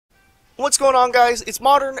What's going on, guys? It's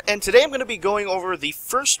Modern, and today I'm going to be going over the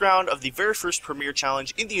first round of the very first Premier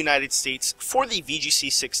Challenge in the United States for the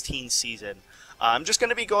VGC 16 season. I'm just going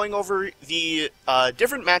to be going over the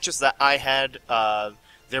different matches that I had.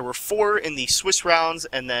 There were 4 in the Swiss rounds,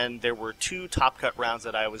 and then there were 2 Top Cut rounds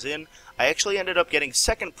that I was in. I actually ended up getting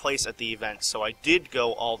 2nd place at the event, so I did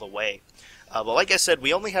go all the way. But like I said,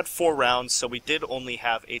 we only had 4 rounds, so we did only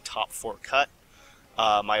have a top 4 cut.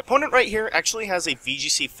 My opponent right here actually has a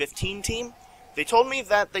VGC 15 team. They told me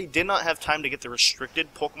that they did not have time to get the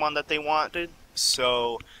restricted Pokemon that they wanted,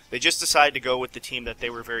 so they just decided to go with the team that they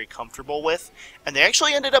were very comfortable with, and they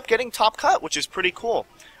actually ended up getting top cut, which is pretty cool.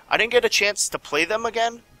 I didn't get a chance to play them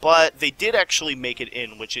again, but they did actually make it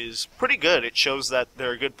in, which is pretty good. It shows that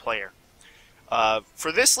they're a good player.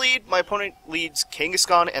 For this lead, my opponent leads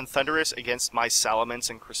Kangaskhan and Thundurus against my Salamence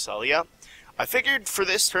and Cresselia. I figured for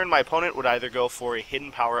this turn my opponent would either go for a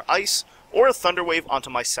Hidden Power Ice or a Thunder Wave onto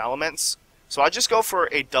my Salamence, so I just go for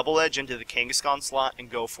a Double Edge into the Kangaskhan slot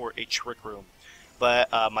and go for a Trick Room.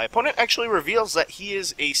 But my opponent actually reveals that he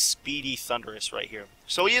is a speedy Thundurus right here,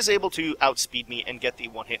 so he is able to outspeed me and get the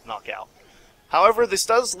one-hit knockout. However, this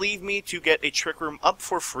does leave me to get a Trick Room up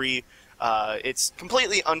for free. It's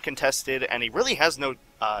completely uncontested, and he really has no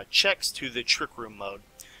checks to the Trick Room mode,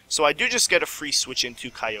 so I do just get a free switch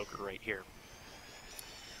into Kyogre right here.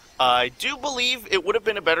 I do believe it would have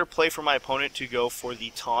been a better play for my opponent to go for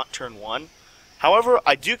the taunt turn 1. However,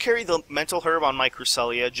 I do carry the Mental Herb on my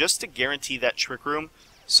Cresselia just to guarantee that Trick Room,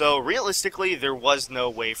 so realistically there was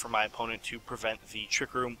no way for my opponent to prevent the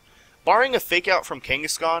Trick Room, barring a Fake Out from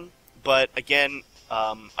Kangaskhan, but again,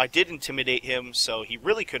 I did intimidate him, so he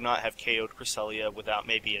really could not have KO'd Cresselia without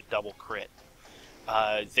maybe a double crit.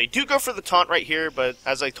 They do go for the taunt right here, but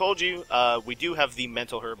as I told you, we do have the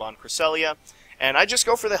Mental Herb on Cresselia, and I just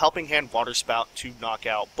go for the Helping Hand Water Spout to knock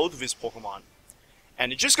out both of his Pokemon.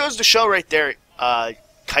 And it just goes to show right there,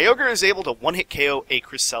 Kyogre is able to one-hit KO a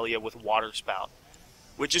Cresselia with Water Spout,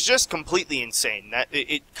 which is just completely insane.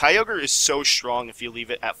 Kyogre is so strong if you leave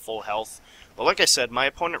it at full health, but like I said, my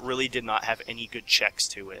opponent really did not have any good checks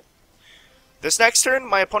to it. This next turn,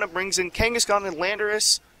 my opponent brings in Kangaskhan and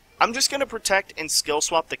Landorus. I'm just going to protect and skill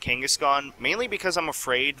swap the Kangaskhan, mainly because I'm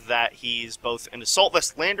afraid that he's both an Assault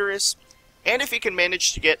Vest Landorus, and if he can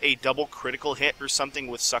manage to get a double critical hit or something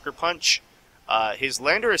with Sucker Punch, his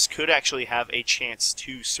Landorus could actually have a chance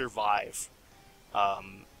to survive.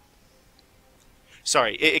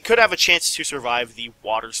 It could have a chance to survive the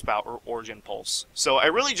Water Spout or Origin Pulse. So I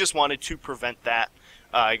really just wanted to prevent that.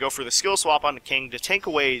 I go for the skill swap on the King to take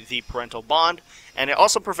away the Parental Bond, and it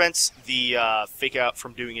also prevents the Fake Out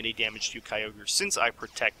from doing any damage to Kyogre since I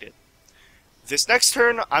protect it. This next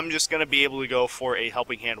turn, I'm just going to be able to go for a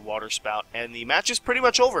Helping Hand Water Spout, and the match is pretty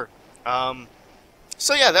much over.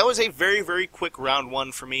 So yeah, that was a very, very quick round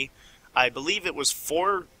 1 for me. I believe it was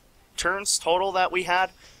 4 turns total that we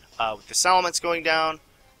had, with the Salamence going down,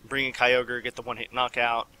 bringing Kyogre, get the one-hit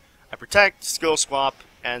knockout. I protect, skill swap,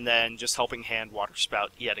 and then just Helping Hand Water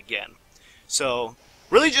Spout yet again. So,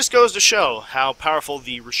 really just goes to show how powerful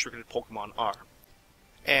the restricted Pokemon are.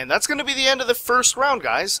 And that's going to be the end of the first round,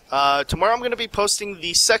 guys. Tomorrow I'm going to be posting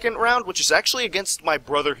the second round, which is actually against my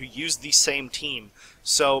brother who used the same team.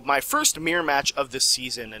 So, my first mirror match of this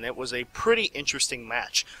season, and it was a pretty interesting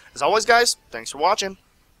match. As always, guys, thanks for watching.